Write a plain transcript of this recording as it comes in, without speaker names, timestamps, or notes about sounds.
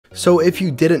So if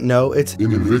you didn't know, it's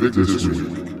Invictus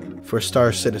Week for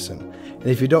Star Citizen. And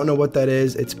if you don't know what that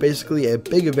is, it's basically a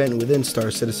big event within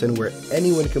Star Citizen where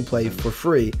anyone can play for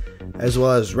free, as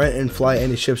well as rent and fly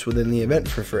any ships within the event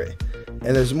for free.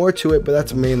 And there's more to it, but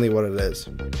that's mainly what it is.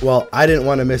 Well, I didn't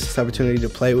want to miss this opportunity to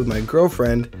play with my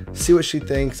girlfriend, see what she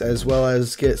thinks, as well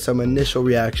as get some initial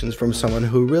reactions from someone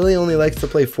who really only likes to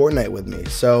play Fortnite with me.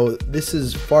 So this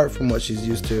is far from what she's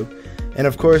used to. And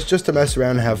of course, just to mess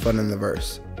around and have fun in the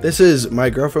verse. This is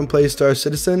My Girlfriend Plays Star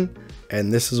Citizen,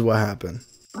 and this is what happened.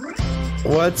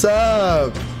 What's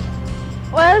up?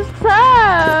 What's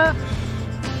up?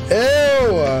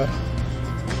 Ew!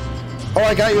 Oh,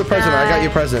 I got you a present. I got you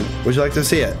a present. Would you like to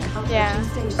see it? Yeah.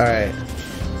 Alright.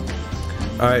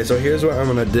 Alright, so here's what I'm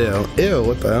gonna do. Ew,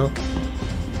 what the hell?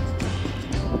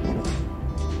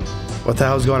 What the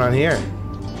hell's going on here?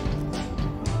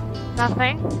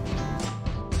 Nothing.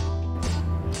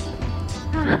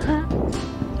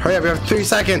 Hurry up, you have 3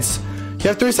 seconds! You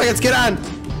have 3 seconds, get on!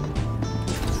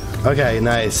 Okay,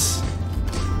 nice.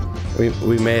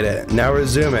 We made it. Now we're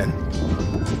zooming.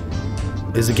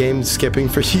 Is the game skipping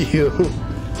for you?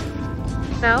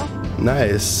 No.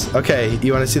 Nice. Okay,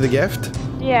 you want to see the gift?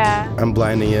 Yeah. I'm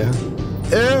blinding you.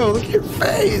 Ew, look at your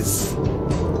face.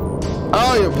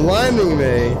 Oh, you're blinding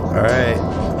me. All right.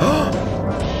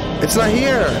 It's not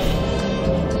here.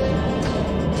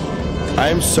 I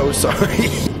am so sorry.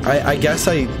 I guess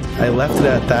I left it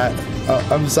at that.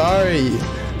 I'm sorry.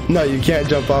 No, you can't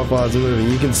jump off while it's moving.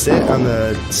 You can sit on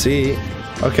the seat.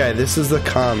 Okay, this is the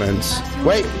comments.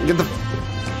 Wait, get the...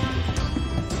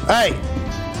 Hey!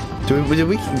 Did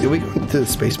we go to the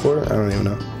spaceport? I don't even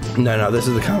know. No, this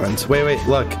is the comments. Wait,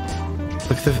 look.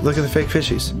 Look at the fake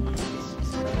fishies.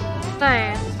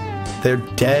 Nice. They're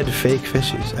dead fake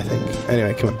fishies, I think.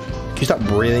 Anyway, come on. Can you stop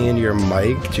breathing into your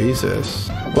mic? Jesus.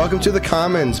 Welcome to the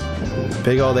commons.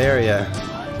 Big old area.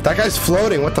 That guy's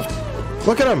floating. What the f...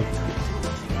 Look at him.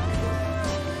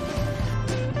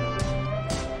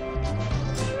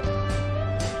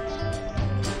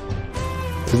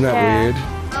 Isn't that weird? I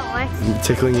don't like it.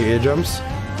 Tickling your eardrums?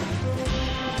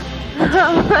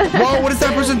 Whoa, what is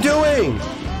that person doing?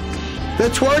 They're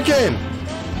twerking!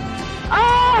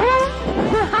 Oh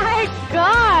my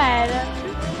god!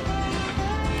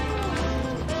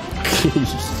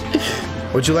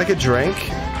 Would you like a drink?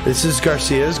 This is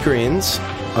Garcia's Greens.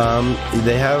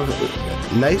 They have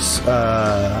nice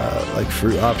like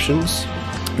fruit options.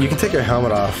 You can take your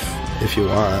helmet off if you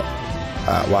want.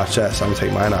 Watch this, I'm gonna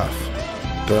take mine off.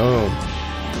 Boom.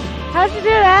 How'd you do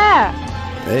that?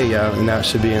 There you go, and now it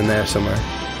should be in there somewhere.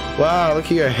 Wow, look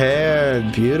at your hair,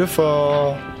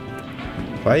 beautiful.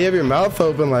 Why do you have your mouth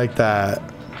open like that?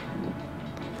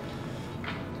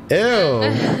 Ew.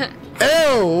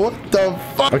 Ew, what the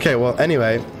fuck? Okay, well,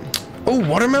 anyway. Oh,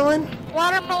 watermelon?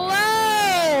 Watermelon!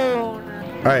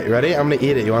 Alright, ready? I'm gonna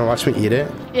eat it. You wanna watch me eat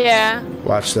it? Yeah.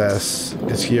 Watch this.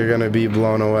 You're gonna be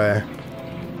blown away.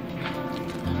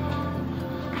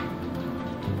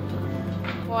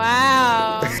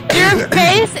 Wow. Your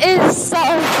face is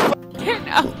so fucking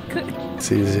ugly.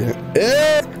 It's easy.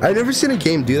 I've never seen a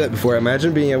game do that before.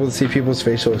 Imagine being able to see people's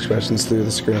facial expressions through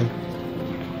the screen.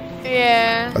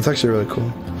 Yeah. That's actually really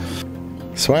cool.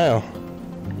 Smile.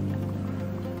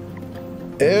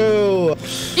 Ew.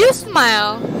 You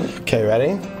smile. Okay,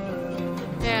 ready?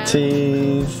 Yeah.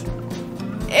 Tease.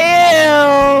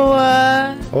 Ew.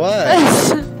 What?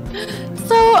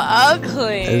 So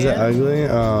ugly. Is it ugly?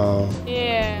 Oh.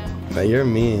 Yeah. No, you're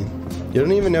mean. You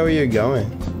don't even know where you're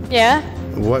going. Yeah?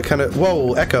 What kind of...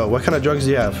 Whoa, Echo. What kind of drugs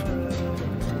do you have?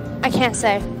 I can't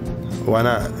say. Why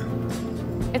not?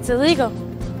 It's illegal.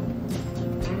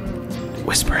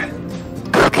 Whisper it.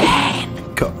 Cocaine.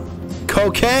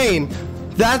 Cocaine?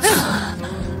 That's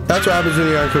what happens when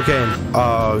you're on cocaine.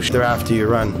 Oh, they're after you.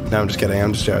 Run. No, I'm just kidding.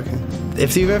 I'm just joking.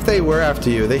 Even if they were after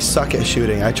you, they suck at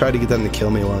shooting. I tried to get them to kill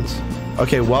me once.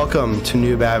 Okay, welcome to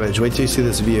New Babbage. Wait till you see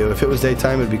this view. If it was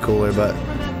daytime, it'd be cooler, but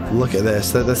look at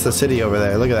this. That's the city over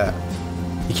there. Look at that.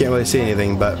 You can't really see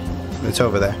anything, but it's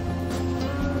over there.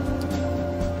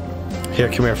 Here,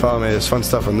 come here. Follow me. There's fun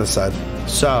stuff on this side.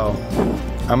 So,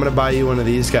 I'm gonna buy you one of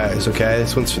these guys, okay?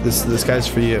 This guy's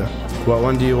for you. What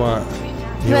one do you want?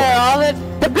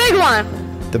 The big one.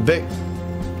 The big...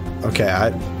 Okay,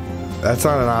 that's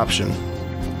not an option.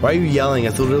 Why are you yelling?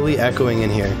 It's literally echoing in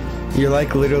here. You're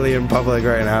like literally in public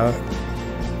right now.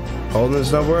 Holding the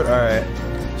snowboard? Alright.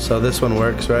 So this one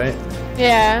works, right?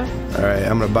 Yeah. Alright,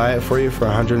 I'm gonna buy it for you for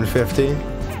 150.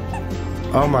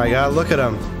 Oh my god, look at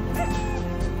him.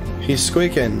 He's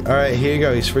squeaking. Alright, here you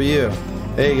go. He's for you.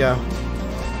 There you go.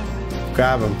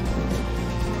 Grab him.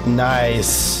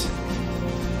 Nice.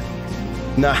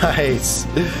 Nice.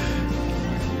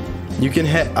 You can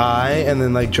hit I and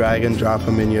then like drag and drop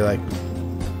them and you're like,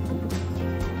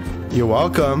 you're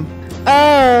welcome.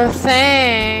 Oh,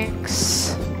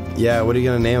 thanks. Yeah, what are you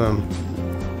gonna name him?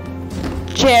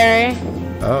 Jerry.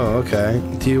 Oh, okay.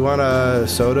 Do you want a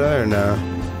soda or no?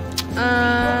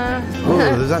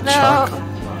 Oh, is that no. chocolate?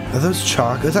 Are those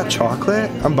chocolate? Is that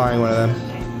chocolate? I'm buying one of them.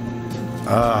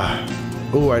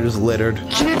 Oh, I just littered.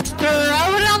 Just throw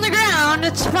it on the ground.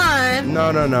 It's fine.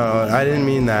 No, no, no. I didn't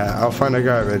mean that. I'll find the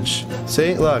garbage.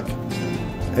 See? Look.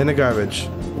 In the garbage.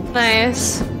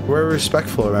 Nice. We're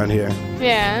respectful around here.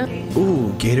 Yeah.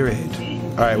 Ooh, Gatorade.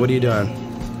 Alright, what are you doing?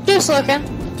 Just looking.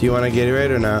 Do you want a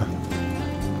Gatorade or no?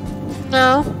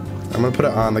 No. I'm gonna put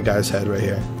it on the guy's head right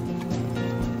here.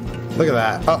 Look at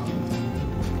that. Oh.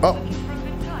 Oh.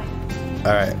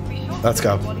 Alright. Let's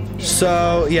go.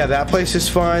 So, yeah, that place is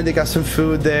fun. They got some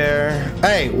food there.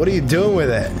 Hey, what are you doing with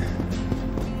it?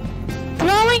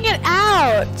 Throwing it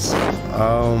out.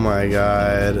 Oh my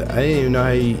god. I didn't even know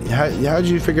how'd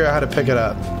you figure out how to pick it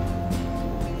up?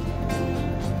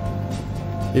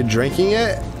 You're drinking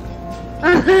it?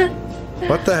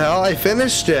 What the hell? I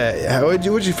finished it.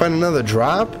 Would you find another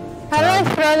drop? How do I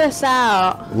throw this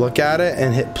out? Look at it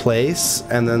and hit place,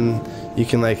 and then you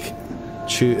can like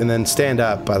shoot and then stand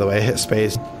up, by the way. Hit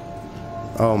space.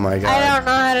 Oh my god. I don't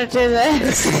know how to do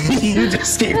this. You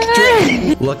just keep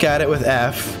drinking. Look at it with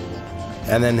F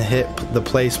and then hit the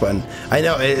place button. I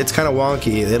know it's kind of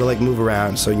wonky. It'll like move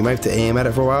around, so you might have to aim at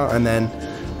it for a while, and then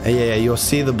yeah, you'll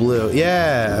see the blue.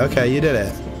 Yeah, okay, you did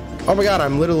it. Oh my god,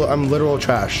 I'm literal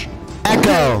trash.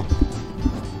 Echo.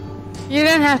 You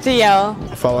didn't have to yell.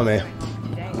 Follow me.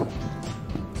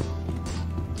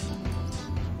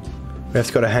 We have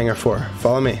to go to hangar 4.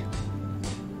 Follow me.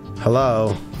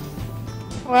 Hello.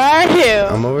 Where are you?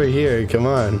 I'm over here. Come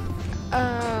on.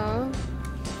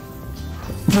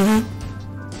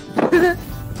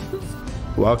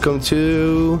 Welcome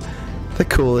to the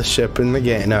coolest ship in the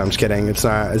game. No, I'm just kidding. It's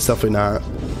not. It's definitely not.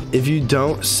 If you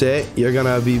don't sit, you're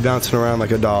gonna be bouncing around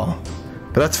like a doll.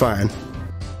 But that's fine.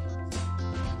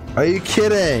 Are you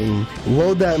kidding?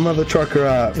 Load that mother trucker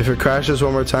up. If it crashes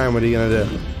one more time, what are you gonna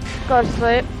do? Go to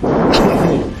sleep.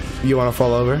 You wanna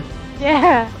fall over?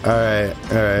 Yeah. Alright,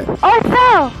 alright. Oh, I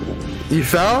fell. You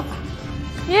fell?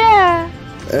 Yeah.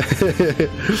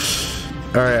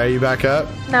 Alright, are you back up?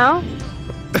 No.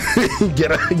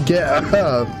 Get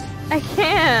up. I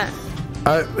can't.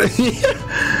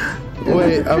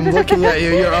 Wait, I'm looking at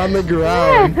you. You're on the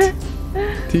ground.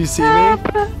 Do you see me? Help.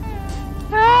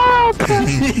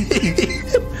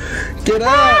 Get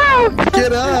up!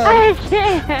 Get up! I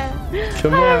can't.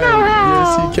 Come I on. don't know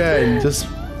how. Yes, you can.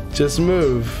 Just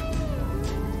move.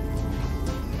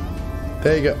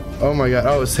 There you go. Oh my god.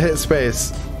 Oh, hit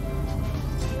space.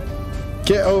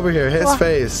 Get over here. Hit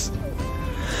space.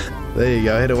 There you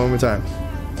go. Hit it one more time.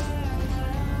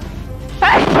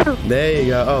 There you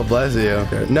go. Oh, bless you.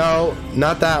 No,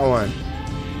 not that one.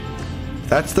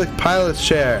 That's the pilot's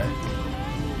chair.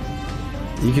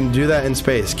 You can do that in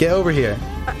space. Get over here.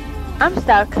 I'm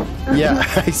stuck. Yeah,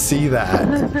 I see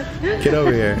that. Get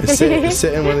over here.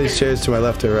 Sit in one of these chairs to my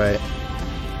left or right.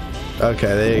 Okay,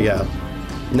 there you go.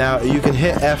 Now, you can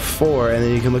hit F4 and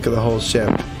then you can look at the whole ship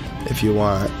if you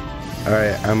want.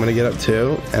 Alright, I'm gonna get up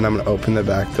too, and I'm gonna open the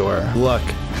back door. Look,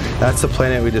 that's the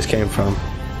planet we just came from.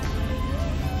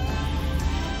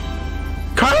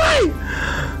 Carly!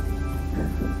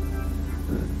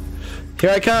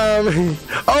 Here I come!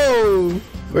 Oh!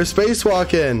 We're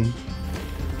spacewalking!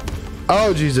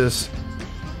 Oh, Jesus.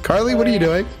 Carly, what are you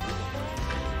doing?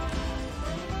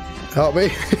 Help me.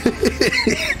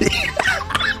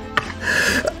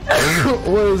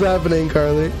 What is happening,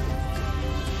 Carly?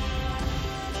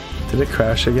 Did it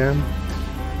crash again?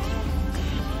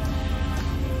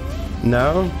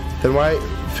 No? Then why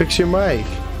fix your mic?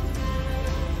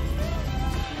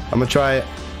 I'm gonna try it.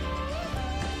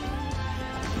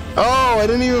 Oh, I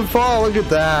didn't even fall. Look at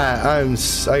that.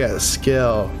 I got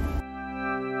skill.